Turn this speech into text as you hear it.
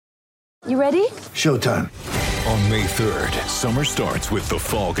You ready? Showtime. On May 3rd, summer starts with The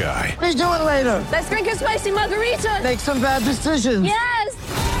Fall Guy. Let's do it later. Let's drink a spicy margarita. Make some bad decisions. Yes!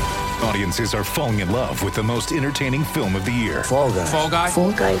 Audiences are falling in love with the most entertaining film of the year. Fall Guy. Fall Guy?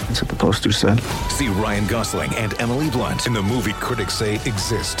 Fall Guy. That's what the poster said. See Ryan Gosling and Emily Blunt in the movie critics say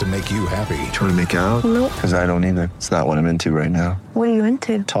exists to make you happy. Trying to make it out? Nope. Because I don't either. It's not what I'm into right now. What are you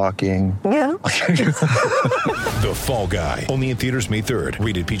into? Talking. Yeah. The Fall Guy. Only in theaters May 3rd.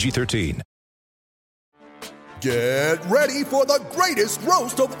 Rated PG-13. Get ready for the greatest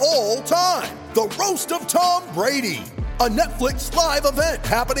roast of all time. The Roast of Tom Brady. A Netflix live event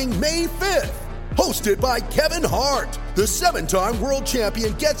happening May 5th. Hosted by Kevin Hart. The 7-time world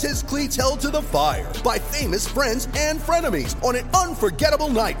champion gets his cleats held to the fire by famous friends and frenemies on an unforgettable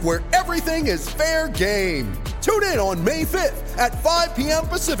night where everything is fair game. Tune in on May 5th at 5 p.m.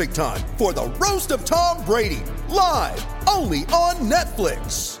 Pacific time for the Roast of Tom Brady. Live only on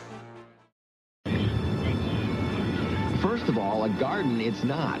Netflix. First of all, a garden, it's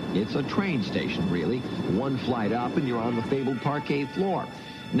not. It's a train station, really. One flight up and you're on the fabled parquet floor.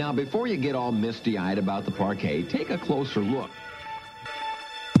 Now, before you get all misty-eyed about the parquet, take a closer look.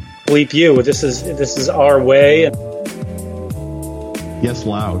 Bleep you. This is our way. Yes,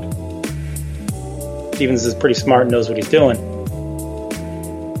 loud. Stevens is pretty smart and knows what he's doing.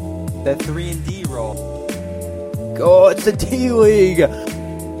 That 3-and-D roll. Oh, it's the T-League.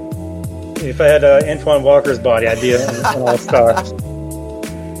 If I had Antoine Walker's body, I'd be an all-star.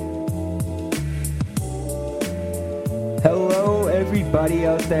 Hello, everybody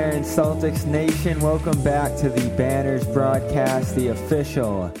out there in Celtics Nation. Welcome back to the Banners broadcast, the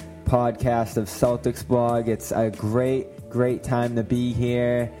official podcast of Celtics Blog. It's a great time to be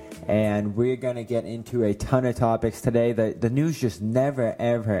here, and we're going to get into a ton of topics today. The news just never,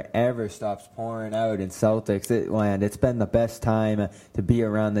 ever stops pouring out in Celtics land. It's been the best time to be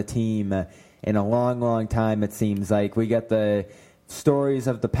around the team in a long time, it seems like. We got the stories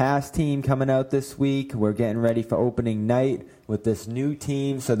of the past team coming out this week. We're getting ready for opening night with this new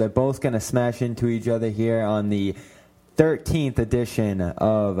team, so they're both going to smash into each other here on the 13th edition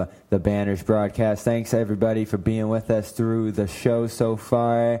of the Banners broadcast. Thanks, everybody, for being with us through the show so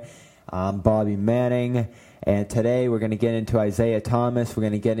far. I'm Bobby Manning, and today we're going to get into Isaiah Thomas. We're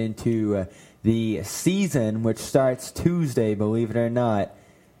going to get into the season, which starts Tuesday, believe it or not.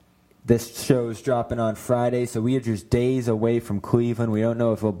 This show's dropping on Friday, so we are just days away from Cleveland. We don't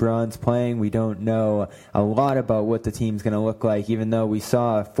know if LeBron's playing. We don't know a lot about what the team's going to look like, even though we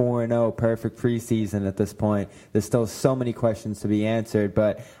saw a 4-0 perfect preseason at this point. There's still so many questions to be answered,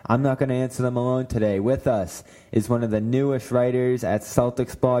 but I'm not going to answer them alone today. With us is one of the newest writers at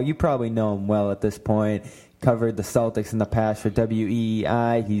Celtics Blog. You probably know him well at this point. Covered the Celtics in the past for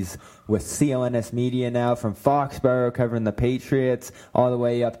WEEI. He's with CLNS Media now, from Foxborough, covering the Patriots, all the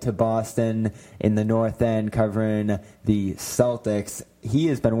way up to Boston in the North End, covering the Celtics. He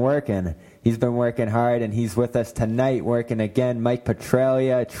has been working. He's been working hard, and he's with us tonight, working again. Mike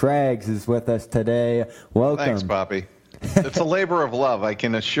Petraglia. Trags is with us today. Welcome. Thanks, Bobby. It's a labor of love, I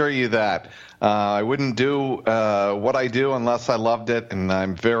can assure you that. I wouldn't do what I do unless I loved it, and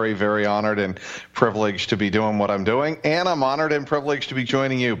I'm very, very honored and privileged to be doing what I'm doing, and I'm honored and privileged to be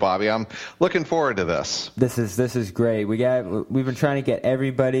joining you, Bobby. I'm looking forward to this. This is great. We've been trying to get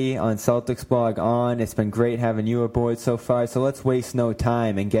everybody on Celtics Blog on. It's been great having you aboard so far, so let's waste no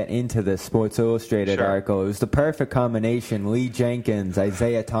time and get into this Sports Illustrated article. It was the perfect combination. Lee Jenkins,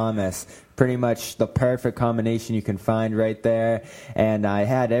 Isaiah Thomas, pretty much the perfect combination you can find right there. And I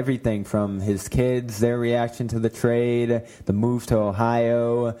had everything from his kids, their reaction to the trade, the move to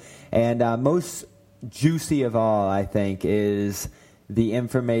Ohio, and most juicy of all, I think, is the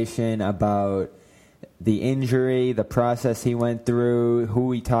information about the injury, the process he went through,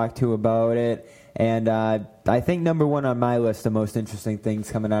 who he talked to about it. And I think number one on my list, the most interesting things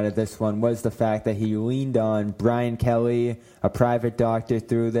coming out of this one was the fact that he leaned on Brian Kelly, a private doctor,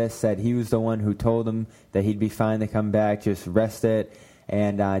 through this, said he was the one who told him that he'd be fine to come back, just rest it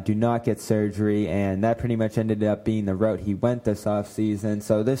and do not get surgery. And that pretty much ended up being the route he went this offseason.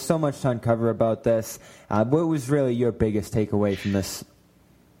 So there's so much to uncover about this. What was really your biggest takeaway from this?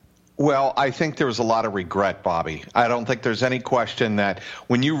 Well, I think there was a lot of regret, Bobby. I don't think there's any question that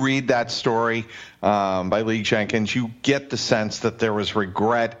when you read that story by Lee Jenkins, you get the sense that there was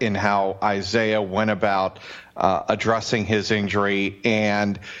regret in how Isaiah went about addressing his injury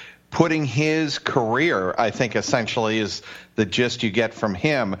and putting his career, I think essentially is the gist you get from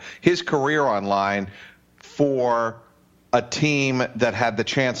him, his career on line for a team that had the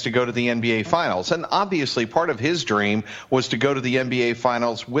chance to go to the NBA Finals. And obviously part of his dream was to go to the NBA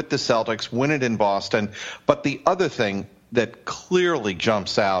Finals with the Celtics, win it in Boston. But the other thing that clearly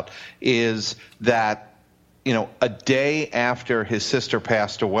jumps out is that, a day after his sister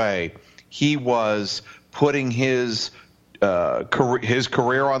passed away, he was putting his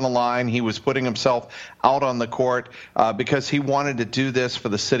career on the line. He was putting himself out on the court because he wanted to do this for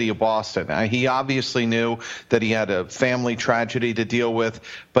the city of Boston. He obviously knew that he had a family tragedy to deal with,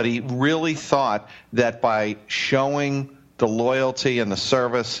 but he really thought that by showing the loyalty and the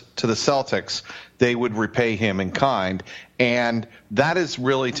service to the Celtics, they would repay him in kind. And that is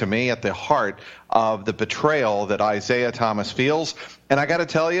really, to me, at the heart of the betrayal that Isaiah Thomas feels. And I got to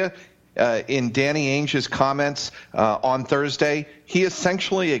tell you, in Danny Ainge's comments on Thursday, he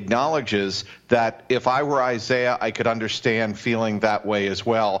essentially acknowledges that if I were Isaiah, I could understand feeling that way as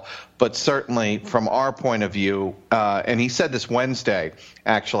well. But certainly from our point of view, and he said this Wednesday,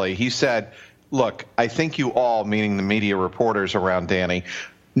 actually, he said, look, I think you all, meaning the media reporters around Danny,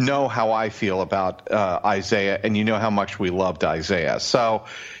 know how I feel about Isaiah, and you know how much we loved Isaiah. So,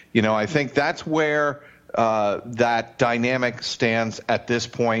 I think that's where that dynamic stands at this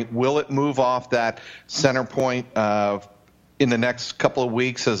point. Will it move off that center point in the next couple of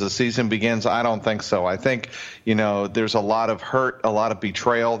weeks as the season begins? I don't think so. I think, there's a lot of hurt, a lot of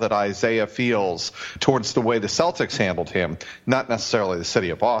betrayal that Isaiah feels towards the way the Celtics handled him, not necessarily the city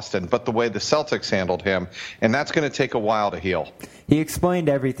of Boston, but the way the Celtics handled him, and that's going to take a while to heal. He explained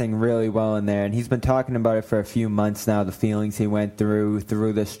everything really well in there, and he's been talking about it for a few months now, the feelings he went through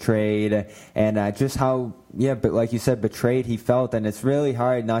this trade, and just how, but like you said, betrayed he felt, and it's really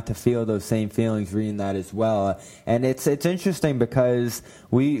hard not to feel those same feelings reading that as well. And it's interesting because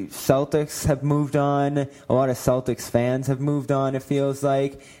we Celtics have moved on, a lot of Celtics fans have moved on, it feels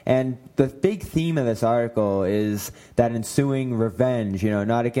like, and the big theme of this article is that ensuing revenge,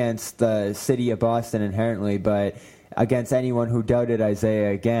 not against the city of Boston inherently, but against anyone who doubted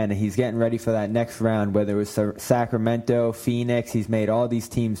Isaiah again. He's getting ready for that next round, whether it was Sacramento, Phoenix. He's made all these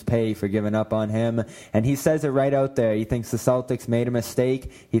teams pay for giving up on him. And he says it right out there. He thinks the Celtics made a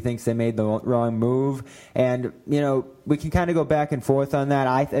mistake. He thinks they made the wrong move. And, we can kind of go back and forth on that.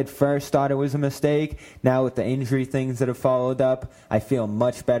 I at first thought it was a mistake. Now with the injury things that have followed up, I feel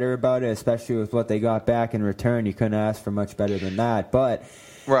much better about it, especially with what they got back in return. You couldn't ask for much better than that. But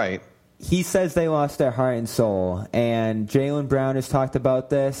right. He says they lost their heart and soul, and Jaylen Brown has talked about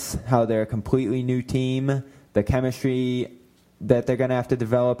this, how they're a completely new team. The chemistry that they're going to have to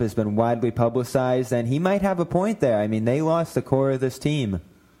develop has been widely publicized, and he might have a point there. I mean, they lost the core of this team.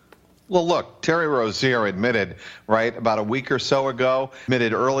 Well, look, Terry Rozier admitted, right, about a week or so ago,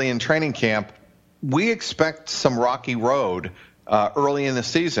 admitted early in training camp, we expect some rocky road early in the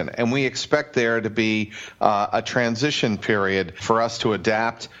season, and we expect there to be a transition period for us to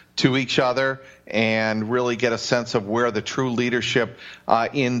adapt to each other and really get a sense of where the true leadership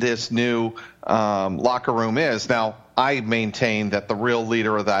in this new locker room is. Now, I maintain that the real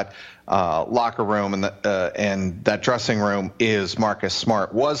leader of that locker room and that dressing room is Marcus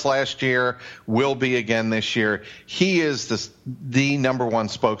Smart. Was last year, will be again this year. He is the number one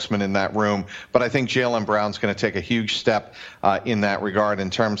spokesman in that room, but I think Jaylen Brown's going to take a huge step in that regard in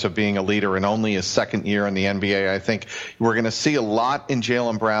terms of being a leader in only his second year in the NBA. I think we're going to see a lot in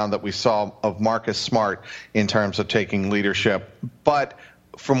Jaylen Brown that we saw of Marcus Smart in terms of taking leadership. But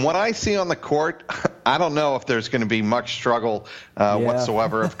from what I see on the court, I don't know if there's going to be much struggle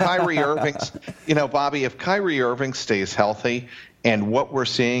whatsoever. If Kyrie Irving's, Bobby, if Kyrie Irving stays healthy, and what we're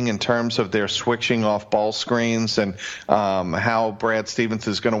seeing in terms of their switching off ball screens and how Brad Stevens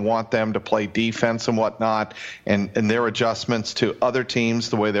is going to want them to play defense and whatnot, and their adjustments to other teams,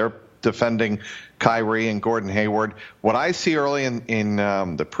 the way they're defending Kyrie and Gordon Hayward, what I see early in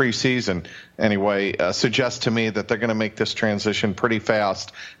the preseason anyway suggests to me that they're going to make this transition pretty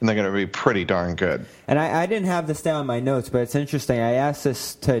fast, and they're going to be pretty darn good. And I didn't have this down in my notes, but it's interesting. I asked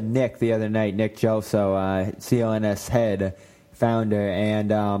this to Nick the other night, Nick Gelso, CLNS head founder,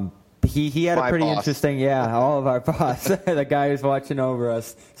 and he had a pretty interesting, all of our boss, the guy who's watching over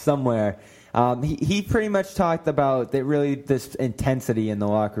us somewhere. He pretty much talked about that really this intensity in the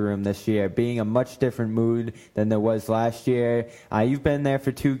locker room this year, being a much different mood than there was last year. You've been there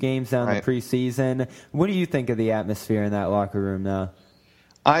for 2 games now in the preseason. What do you think of the atmosphere in that locker room now?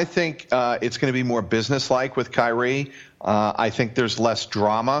 I think it's going to be more businesslike with Kyrie. I think there's less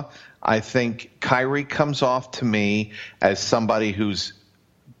drama. I think Kyrie comes off to me as somebody who's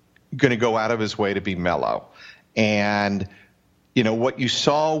going to go out of his way to be mellow. And what you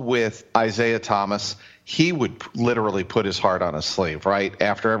saw with Isaiah Thomas, he would literally put his heart on his sleeve, right?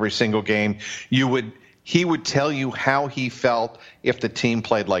 After every single game, he would tell you how he felt if the team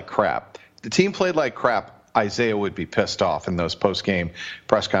played like crap. The team played like crap. Isaiah would be pissed off in those post-game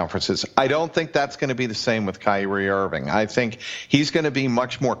press conferences. I don't think that's going to be the same with Kyrie Irving. I think he's going to be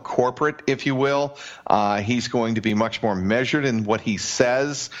much more corporate, if you will. He's going to be much more measured in what he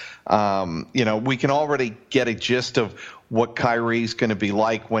says. We can already get a gist of what Kyrie's going to be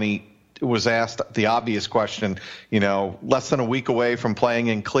like when he was asked the obvious question, less than a week away from playing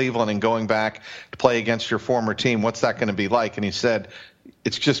in Cleveland and going back to play against your former team. What's that going to be like? And he said,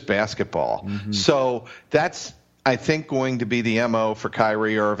 it's just basketball. Mm-hmm. So that's, I think, going to be the MO for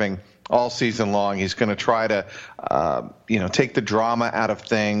Kyrie Irving all season long. He's going to try to, take the drama out of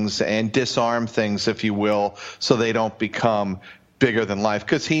things and disarm things, if you will, so they don't become bigger than life.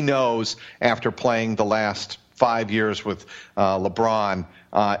 Because he knows after playing the last 5 years with LeBron,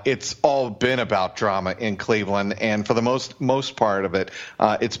 it's all been about drama in Cleveland, and for the most part of it,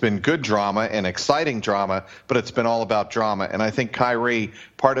 it's been good drama and exciting drama, but it's been all about drama. And I think Kyrie,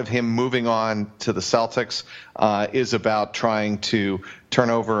 part of him moving on to the Celtics, is about trying to turn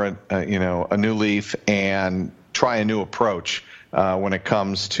over a new leaf and try a new approach when it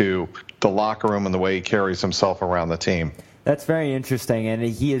comes to the locker room and the way he carries himself around the team. That's very interesting, and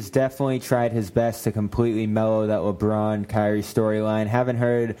he has definitely tried his best to completely mellow that LeBron-Kyrie storyline.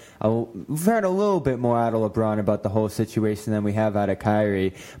 We've heard a little bit more out of LeBron about the whole situation than we have out of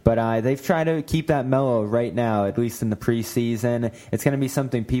Kyrie, but they've tried to keep that mellow right now, at least in the preseason. It's going to be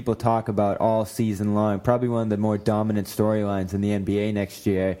something people talk about all season long, probably one of the more dominant storylines in the NBA next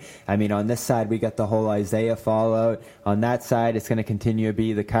year. I mean, on this side, we got the whole Isaiah fallout. On that side, it's going to continue to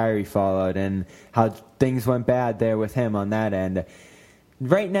be the Kyrie fallout and how things went bad there with him on that end.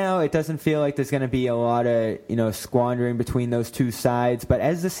 Right now, it doesn't feel like there's going to be a lot of squandering between those two sides. But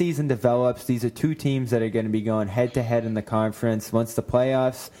as the season develops, these are two teams that are going to be going head-to-head in the conference. Once the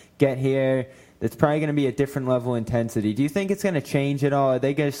playoffs get here, it's probably going to be a different level of intensity. Do you think it's going to change at all? Or are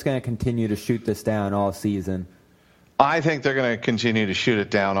they just going to continue to shoot this down all season? I think they're going to continue to shoot it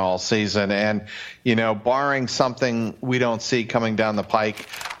down all season. And, barring something we don't see coming down the pike,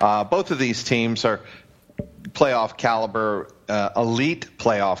 both of these teams are playoff caliber, elite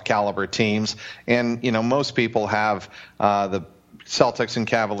playoff caliber teams. And, most people have the Celtics and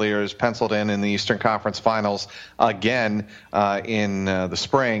Cavaliers penciled in the Eastern Conference Finals again in the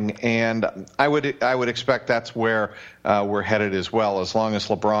spring, and I would expect that's where we're headed as well, as long as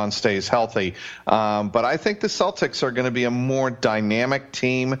LeBron stays healthy. But I think the Celtics are going to be a more dynamic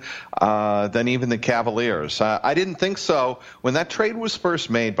team than even the Cavaliers. I didn't think so when that trade was first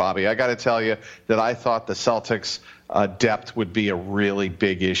made, Bobby. I got to tell you that I thought the Celtics depth would be a really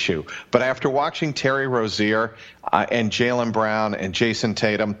big issue. But after watching Terry Rozier and Jaylen Brown and Jason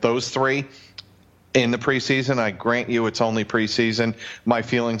Tatum, those three in the preseason, I grant you it's only preseason, my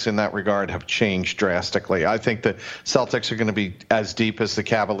feelings in that regard have changed drastically. I think the Celtics are going to be as deep as the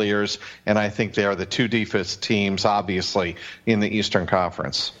Cavaliers, and I think they are the two deepest teams, obviously, in the Eastern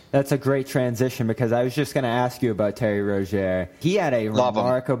Conference. That's a great transition because I was just going to ask you about Terry Rozier. He had a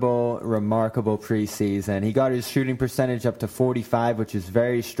remarkable preseason. He got his shooting percentage up to 45, which is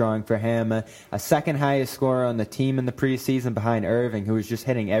very strong for him. A second highest scorer on the team in the preseason behind Irving, who was just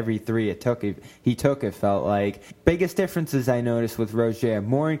hitting every three he took, it felt like. Biggest differences I noticed with Rozier,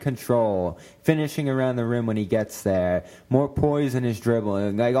 more in control, finishing around the rim when he gets there, more poise in his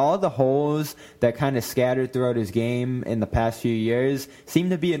dribbling. Like all the holes that kind of scattered throughout his game in the past few years seem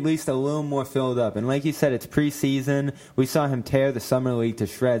to be at least a little more filled up. And like you said, it's preseason. We saw him tear the Summer League to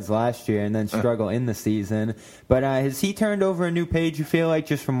shreds last year and then struggle in the season. But has he turned over a new page, you feel like,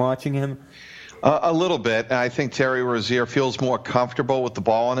 just from watching him? A little bit. I think Terry Rozier feels more comfortable with the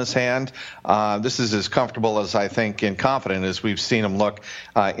ball in his hand. This is as comfortable as I think and confident as we've seen him look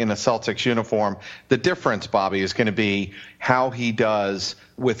in a Celtics uniform. The difference, Bobby, is going to be how he does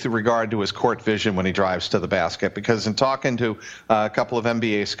with regard to his court vision when he drives to the basket. Because in talking to a couple of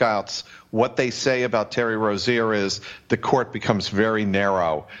NBA scouts, what they say about Terry Rozier is the court becomes very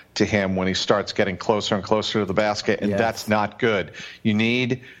narrow to him when he starts getting closer and closer to the basket, and that's not good. He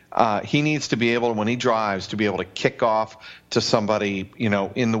needs to be able, when he drives, to be able to kick off to somebody,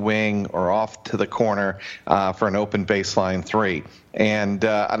 in the wing or off to the corner for an open baseline three. And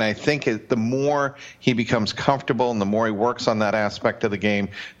I think the more he becomes comfortable and the more he works on that aspect of the game,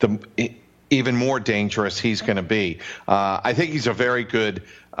 even more dangerous he's going to be. I think he's a very good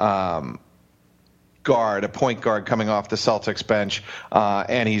guard, a point guard coming off the Celtics bench,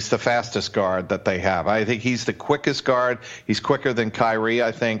 and he's the fastest guard that they have. I think he's the quickest guard. He's quicker than Kyrie,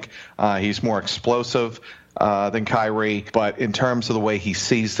 I think. He's more explosive than Kyrie, but in terms of the way he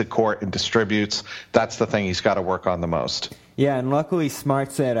sees the court and distributes, that's the thing he's got to work on the most. Yeah, and luckily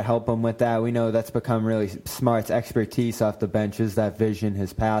Smart's there to help him with that. We know that's become really Smart's expertise off the bench is that vision,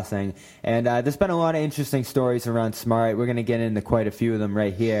 his passing. And there's been a lot of interesting stories around Smart. We're going to get into quite a few of them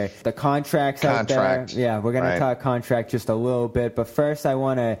right here. The contracts out there. Yeah, we're going to talk contract just a little bit. But first I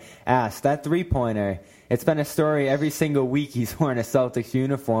want to ask, that three-pointer, it's been a story every single week he's worn a Celtics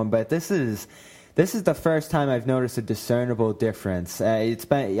uniform, but this is the first time I've noticed a discernible difference.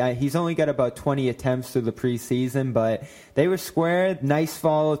 He's only got about 20 attempts through the preseason, but they were squared, nice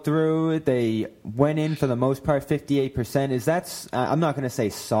follow through. They went in for the most part 58%. Is that I'm not going to say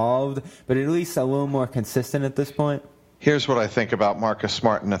solved, but at least a little more consistent at this point? Here's what I think about Marcus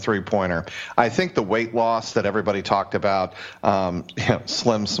Smart and the three-pointer. I think the weight loss that everybody talked about,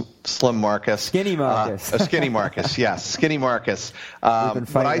 slim Marcus. Skinny Marcus. Skinny Marcus, yes, skinny Marcus. We've been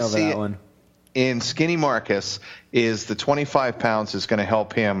fighting over that one. In Skinny Marcus is the 25 pounds is going to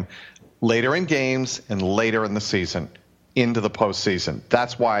help him later in games and later in the season, into the postseason.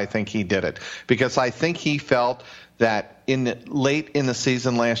 That's why I think he did it. Because I think he felt that late in the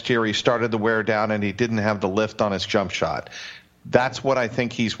season last year he started to wear down and he didn't have the lift on his jump shot. That's what I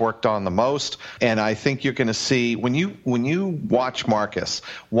think he's worked on the most. And I think you're going to see, when you watch Marcus,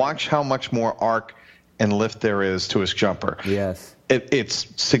 watch how much more arc and lift there is to his jumper. Yes. It's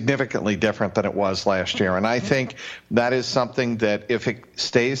significantly different than it was last year. And I think that is something that if it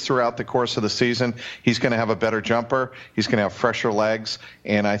stays throughout the course of the season, he's going to have a better jumper. He's going to have fresher legs.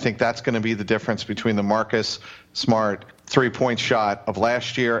 And I think that's going to be the difference between the Marcus Smart three-point shot of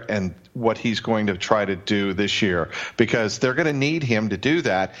last year and what he's going to try to do this year, because they're going to need him to do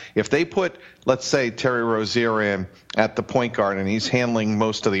that. If they put, let's say, Terry Rozier in at the point guard and he's handling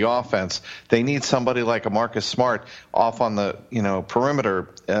most of the offense, they need somebody like a Marcus Smart off on the perimeter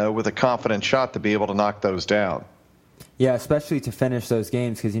with a confident shot to be able to knock those down. Yeah, especially to finish those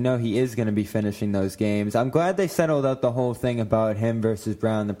games, because he is going to be finishing those games. I'm glad they settled out the whole thing about him versus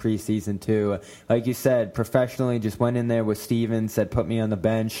Brown in the preseason, too. Like you said, professionally, just went in there with Stevens, said, put me on the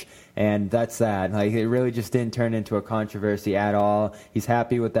bench, and that's that. Like, it really just didn't turn into a controversy at all. He's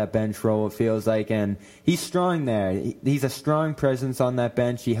happy with that bench role, it feels like, and he's strong there. He's a strong presence on that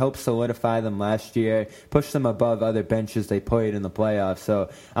bench. He helped solidify them last year, pushed them above other benches they played in the playoffs, so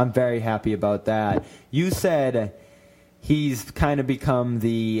I'm very happy about that. You said he's kind of become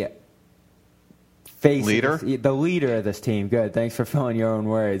the face leader? The leader of this team. Good. Thanks for filling your own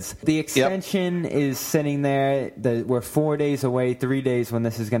words. The extension is sitting there. We're 4 days away, 3 days when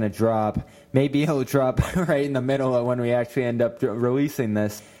this is going to drop. Maybe it'll drop right in the middle of when we actually end up releasing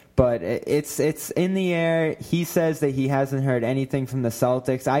this. But it's in the air. He says that he hasn't heard anything from the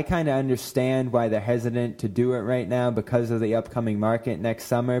Celtics. I kind of understand why they're hesitant to do it right now because of the upcoming market next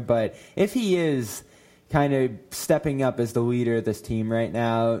summer. But if he is kind of stepping up as the leader of this team right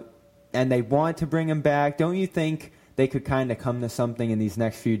now, and they want to bring him back, don't you think they could kind of come to something in these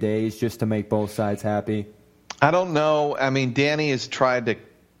next few days just to make both sides happy? I don't know. I mean, Danny has tried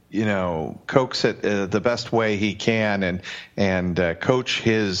to, coax it the best way he can and coach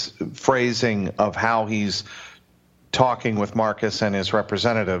his phrasing of how he's talking with Marcus and his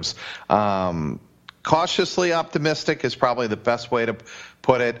representatives. Cautiously optimistic is probably the best way to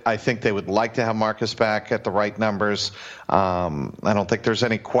put it. I think they would like to have Marcus back at the right numbers. I don't think there's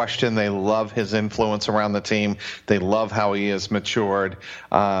any question. They love his influence around the team. They love how he has matured.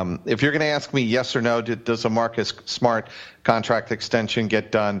 If you're going to ask me yes or no, does a Marcus Smart contract extension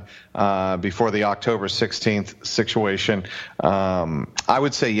get done before the October 16th situation, I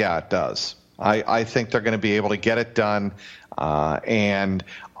would say yeah, it does. I think they're going to be able to get it done, and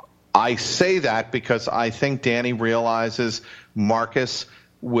I say that because I think Danny realizes Marcus,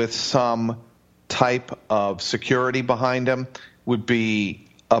 with some type of security behind him, would be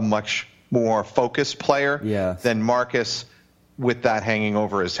a much more focused player than Marcus with that hanging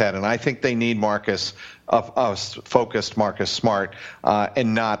over his head. And I think they need Marcus, a focused Marcus Smart,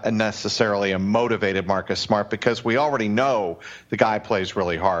 and not necessarily a motivated Marcus Smart, because we already know the guy plays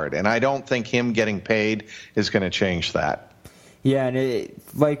really hard. And I don't think him getting paid is going to change that. Yeah, and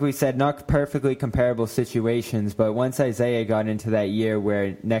like we said, not perfectly comparable situations, but once Isaiah got into that year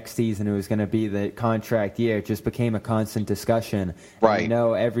where next season it was going to be the contract year, it just became a constant discussion. Right.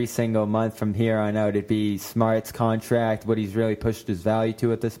 Every single month from here on out, it'd be Smart's contract, what he's really pushed his value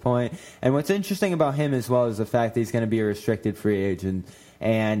to at this point. And what's interesting about him as well is the fact that he's going to be a restricted free agent.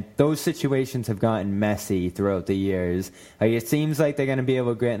 And those situations have gotten messy throughout the years. It seems like they're going to be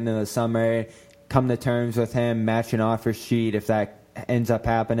able to get into the summer, come to terms with him, match an offer sheet if that ends up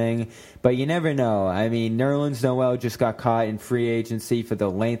happening. But you never know. I mean, Nerlens Noel just got caught in free agency for the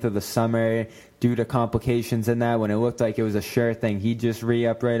length of the summer. due to complications in that. When it looked like it was a sure thing, he just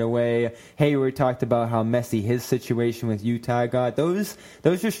re-upped right away. Hayward talked about how messy his situation with Utah got. Those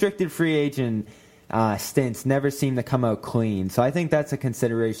restricted free agent stints never seem to come out clean. So I think that's a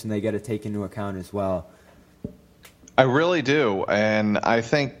consideration they got to take into account as well. I really do. And I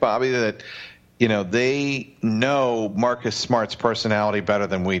think, Bobby, that they know Marcus Smart's personality better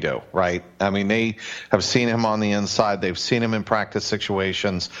than we do, right? I mean, they have seen him on the inside. They've seen him in practice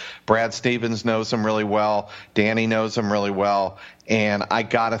situations. Brad Stevens knows him really well. Danny knows him really well. And I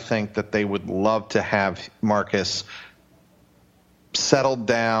got to think that they would love to have Marcus settled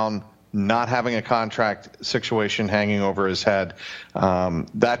down, not having a contract situation hanging over his head.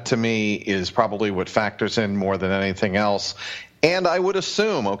 That, to me, is probably what factors in more than anything else. And I would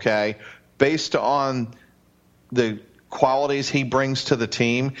assume, based on the qualities he brings to the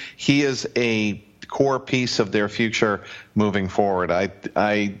team, he is a core piece of their future moving forward.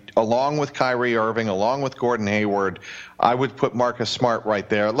 I along with Kyrie Irving, along with Gordon Hayward, I would put Marcus Smart right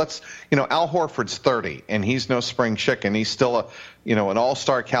there. Al Horford's 30, and he's no spring chicken. He's still an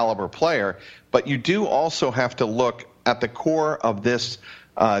all-star caliber player. But you do also have to look at the core of this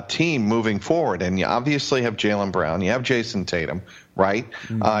team moving forward. And you obviously have Jaylen Brown. You have Jason Tatum, right?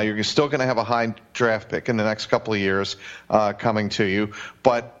 Mm-hmm. You're still going to have a high draft pick in the next couple of years coming to you.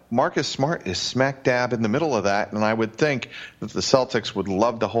 But Marcus Smart is smack dab in the middle of that, and I would think that the Celtics would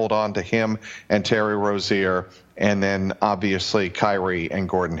love to hold on to him and Terry Rozier, and then obviously Kyrie and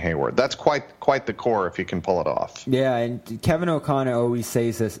Gordon Hayward. That's quite the core if you can pull it off. Yeah, and Kevin O'Connor always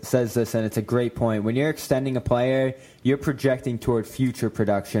says this, and it's a great point. When you're extending a player, you're projecting toward future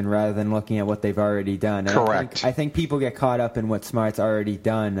production rather than looking at what they've already done. And correct. I think people get caught up in what Smart's already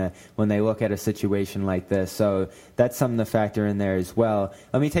done when they look at a situation like this. So that's something to factor in there as well.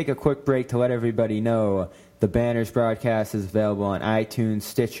 Let me take a quick break to let everybody know the Banners broadcast is available on iTunes,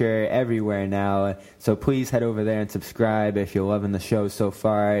 Stitcher, everywhere now. So please head over there and subscribe if you're loving the show so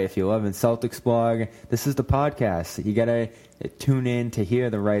far. If you're loving Celtics Blog, this is the podcast. You got to tune in to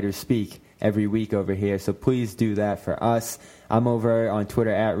hear the writers speak every week over here. So please do that for us. I'm over on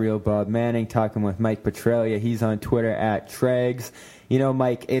Twitter at RealBobManning talking with Mike Petralia. He's on Twitter at Tregs.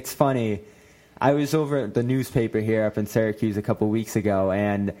 Mike, it's funny. I was over at the newspaper here up in Syracuse a couple weeks ago,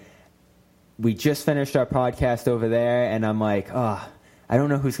 and we just finished our podcast over there, and I'm like, I don't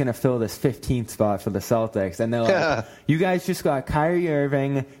know who's going to fill this 15th spot for the Celtics. And they're like, you guys just got Kyrie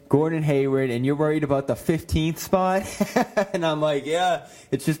Irving, Gordon Hayward, and you're worried about the 15th spot? And I'm like, yeah,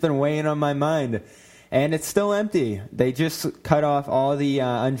 it's just been weighing on my mind. And it's still empty. They just cut off all the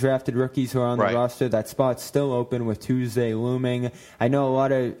undrafted rookies who are on the roster. That spot's still open with Tuesday looming. I know a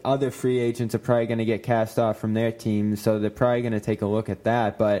lot of other free agents are probably going to get cast off from their teams, so they're probably going to take a look at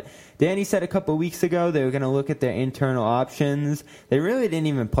that. But Danny said a couple weeks ago they were going to look at their internal options. They really didn't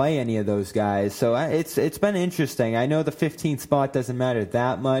even play any of those guys, so it's been interesting. I know the 15th spot doesn't matter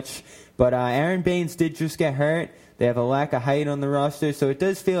that much, but Aaron Baines did just get hurt. They have a lack of height on the roster, so it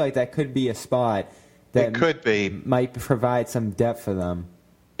does feel like that could be a spot that it could be. Might provide some depth for them.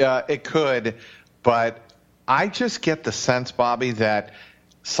 It could, but I just get the sense, Bobby, that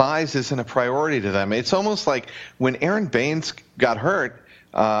size isn't a priority to them. It's almost like when Aaron Baines got hurt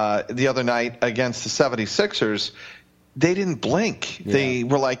the other night against the 76ers, they didn't blink. Yeah. They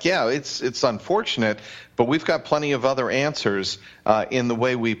were like, it's unfortunate, but we've got plenty of other answers in the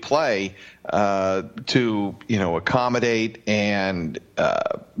way we play to accommodate and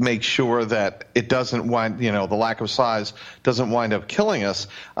make sure that it doesn't the lack of size doesn't wind up killing us.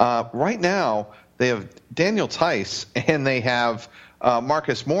 Right now, they have Daniel Tice and they have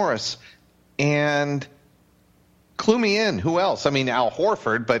Marcus Morris, and clue me in, who else? I mean, Al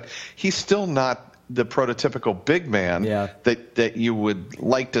Horford, but he's still not the prototypical big man that you would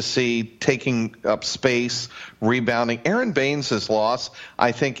like to see taking up space, rebounding. Aaron Baines' loss,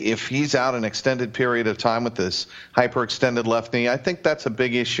 I think if he's out an extended period of time with this hyperextended left knee, I think that's a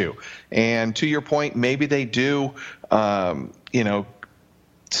big issue. And to your point, maybe they do,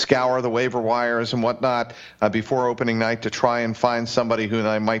 scour the waiver wires and whatnot before opening night to try and find somebody who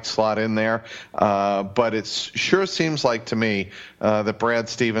they might slot in there. But it sure seems like to me that Brad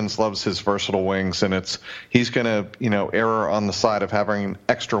Stevens loves his versatile wings, and he's going to err on the side of having an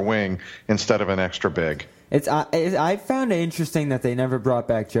extra wing instead of an extra big. I found it interesting that they never brought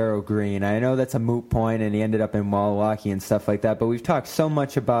back Gerald Green. I know that's a moot point, and he ended up in Milwaukee and stuff like that. But we've talked so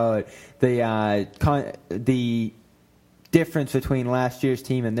much about the difference between last year's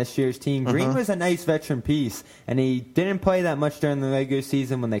team and this year's team. Green was a nice veteran piece, and he didn't play that much during the regular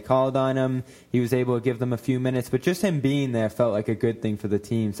season. When they called on him, he was able to give them a few minutes, but just him being there felt like a good thing for the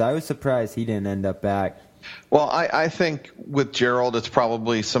team. So I was surprised he didn't end up back. Well, I think with Gerald, it's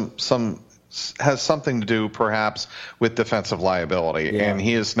probably some has something to do perhaps with defensive liability. Yeah. And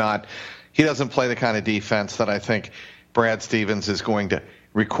he doesn't play the kind of defense that I think Brad Stevens is going to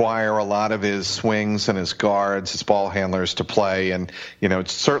require a lot of his swings and his guards, his ball handlers to play. And,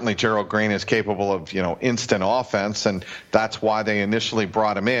 certainly Gerald Green is capable of, instant offense, and that's why they initially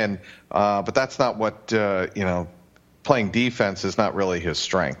brought him in. But that's not what, playing defense is not really his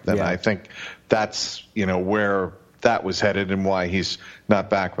strength. And I think that's, where that was headed and why he's not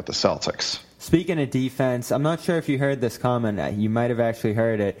back with the Celtics. Speaking of defense, I'm not sure if you heard this comment. You might have actually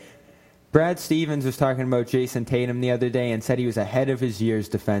heard it. Brad Stevens was talking about Jason Tatum the other day and said he was ahead of his years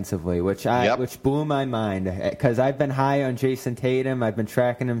defensively, which blew my mind because I've been high on Jason Tatum. I've been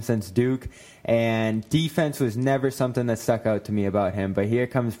tracking him since Duke, and defense was never something that stuck out to me about him. But here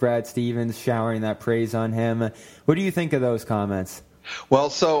comes Brad Stevens showering that praise on him. What do you think of those comments? Well,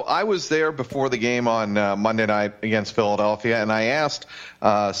 so I was there before the game on Monday night against Philadelphia, and I asked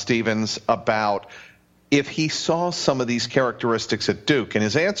Stevens about if he saw some of these characteristics at Duke, and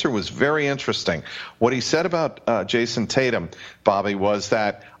his answer was very interesting. What he said about Jason Tatum, Bobby, was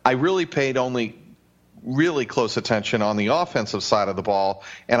that I really paid only really close attention on the offensive side of the ball,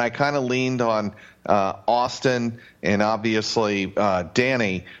 and I kind of leaned on Austin and obviously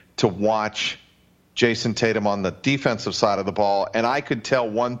Danny to watch Jason Tatum on the defensive side of the ball, and I could tell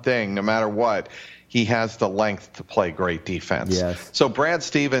one thing, no matter what, he has the length to play great defense. Yes. So Brad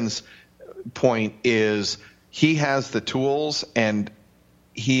Stevens' point is he has the tools, and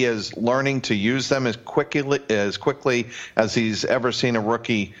he is learning to use them as quickly as he's ever seen a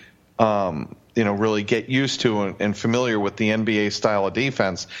rookie really get used to and familiar with the NBA style of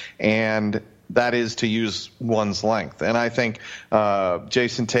defense, and that is to use one's length. And I think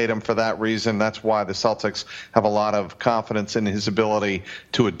Jason Tatum, for that reason, that's why the Celtics have a lot of confidence in his ability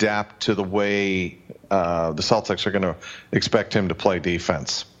to adapt to the way the Celtics are going to expect him to play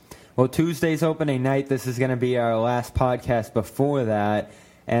defense. Well, Tuesday's opening night. This is going to be our last podcast before that.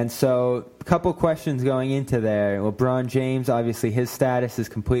 And so a couple questions going into there. LeBron James, obviously his status is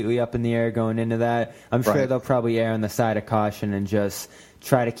completely up in the air going into that. I'm sure they'll probably err on the side of caution and just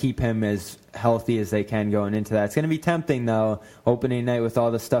try to keep him as healthy as they can going into that. It's going to be tempting, though, opening night with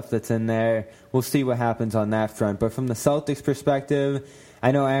all the stuff that's in there. We'll see what happens on that front. But from the Celtics' perspective,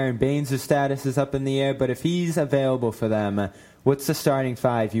 I know Aaron Baines' status is up in the air, but if he's available for them, what's the starting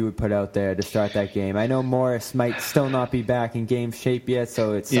five you would put out there to start that game? I know Morris might still not be back in game shape yet,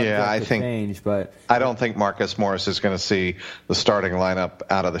 so it's subject to change. But I don't think Marcus Morris is going to see the starting lineup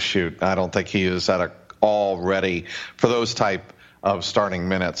out of the chute. I don't think he is all ready for those type of starting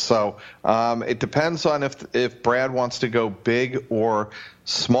minutes. So it depends on if Brad wants to go big or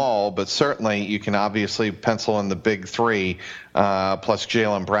small, but certainly you can obviously pencil in the big three plus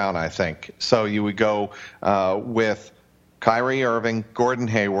Jaylen Brown, I think. So you would go with Kyrie Irving, Gordon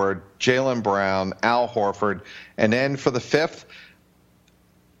Hayward, Jaylen Brown, Al Horford, and then for the fifth,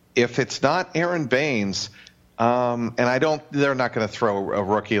 if it's not Aaron Baines, and they're not going to throw a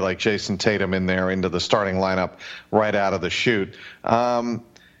rookie like Jason Tatum in there into the starting lineup right out of the chute.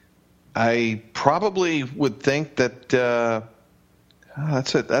 I probably would think that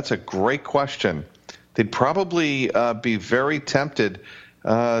that's a great question. They'd probably be very tempted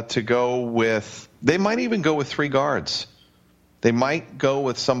to go with. They might even go with three guards. They might go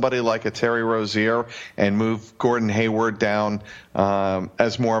with somebody like a Terry Rozier and move Gordon Hayward down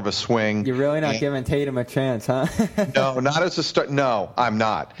as more of a swing. You're really not giving Tatum a chance, huh? No, not as a start. No, I'm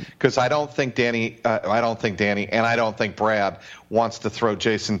not, because I don't think Danny, and I don't think Brad wants to throw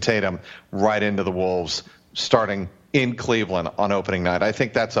Jason Tatum right into the Wolves starting in Cleveland on opening night. I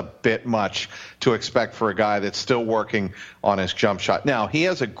think that's a bit much to expect for a guy that's still working on his jump shot. Now, he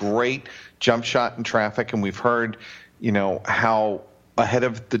has a great jump shot in traffic, and we've heard how ahead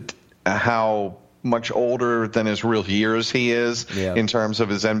of how much older than his real years he is in terms of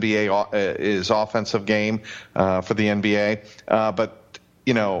his his offensive game for the NBA. But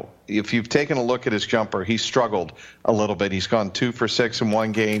if you've taken a look at his jumper, he's struggled a little bit. He's gone 2 for 6 in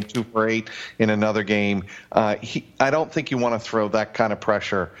one game, 2 for 8 in another game. I don't think you want to throw that kind of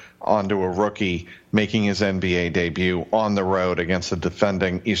pressure onto a rookie making his NBA debut on the road against the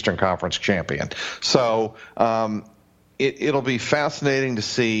defending Eastern Conference champion. So it'll be fascinating to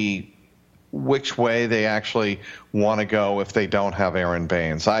see which way they actually want to go if they don't have Aaron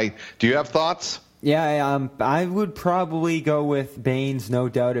Baines. Do you have thoughts? Yeah, I would probably go with Baines, no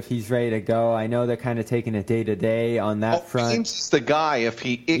doubt, if he's ready to go. I know they're kind of taking it day to day on that front. Baines is the guy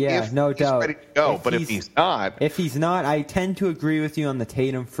if no doubt. Ready to go, but if he's not. If he's not, I tend to agree with you on the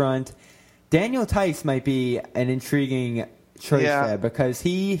Tatum front. Daniel Tice might be an intriguing choice there because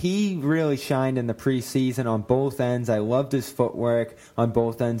he really shined in the preseason on both ends. I loved his footwork on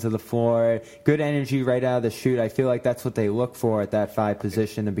both ends of the floor. Good energy right out of the chute. I feel like that's what they look for at that 5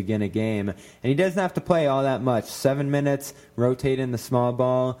 position to begin a game. And he doesn't have to play all that much. 7 minutes, rotate in the small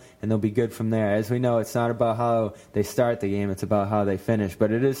ball, and they'll be good from there. As we know, it's not about how they start the game, it's about how they finish.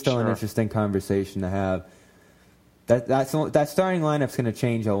 But it is still an interesting conversation to have. That starting lineup's going to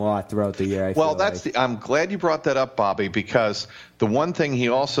change a lot throughout the year. I'm glad you brought that up, Bobby, because the one thing he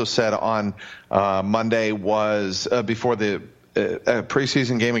also said on Monday was before the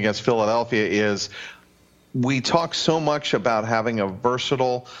preseason game against Philadelphia is we talk so much about having a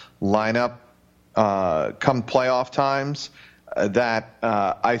versatile lineup come playoff times that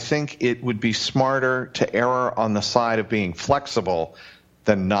I think it would be smarter to err on the side of being flexible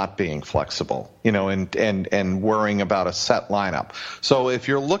than not being flexible, and worrying about a set lineup. So if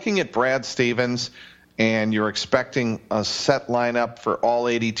you're looking at Brad Stevens and you're expecting a set lineup for all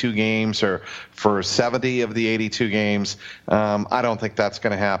 82 games or for 70 of the 82 games, I don't think that's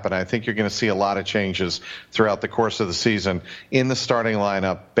going to happen. I think you're going to see a lot of changes throughout the course of the season in the starting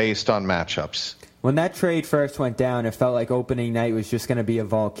lineup based on matchups. When that trade first went down, it felt like opening night was just going to be a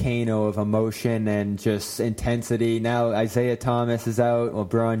volcano of emotion and just intensity. Now Isaiah Thomas is out.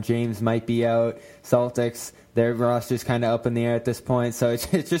 LeBron James might be out. Celtics, their roster's kind of up in the air at this point. So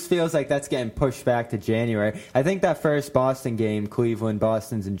it just feels like that's getting pushed back to January. I think that first Boston game,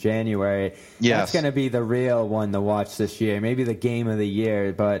 Cleveland-Boston's in January, that's going to be the real one to watch this year. Maybe the game of the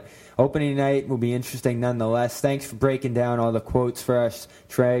year, but opening night will be interesting nonetheless. Thanks for breaking down all the quotes for us,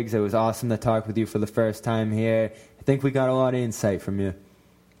 Tregs. It was awesome to talk with you for the first time here. I think we got a lot of insight from you.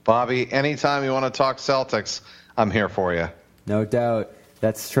 Bobby, anytime you want to talk Celtics, I'm here for you. No doubt.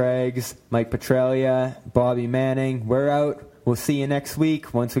 That's Tregs, Mike Petraglia, Bobby Manning. We're out. We'll see you next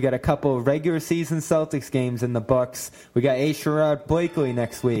week once we got a couple of regular season Celtics games in the books. We got A. Sherrod Blakely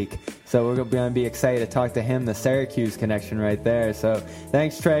next week, so we're going to be excited to talk to him, the Syracuse connection right there. So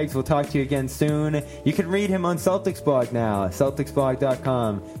thanks, Tregs. We'll talk to you again soon. You can read him on Celtics Blog now,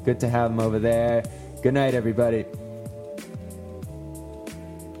 CelticsBlog.com. Good to have him over there. Good night, everybody.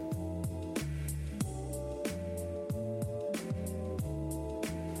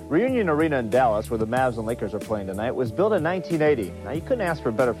 Reunion Arena in Dallas, where the Mavs and Lakers are playing tonight, was built in 1980. Now, you couldn't ask for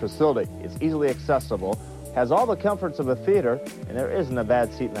a better facility. It's easily accessible, has all the comforts of a theater, and there isn't a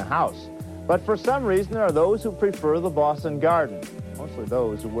bad seat in the house. But for some reason, there are those who prefer the Boston Garden, mostly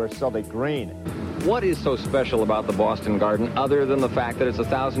those who wear Celtic green. What is so special about the Boston Garden other than the fact that it's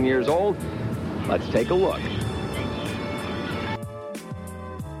 1,000 years old? Let's take a look.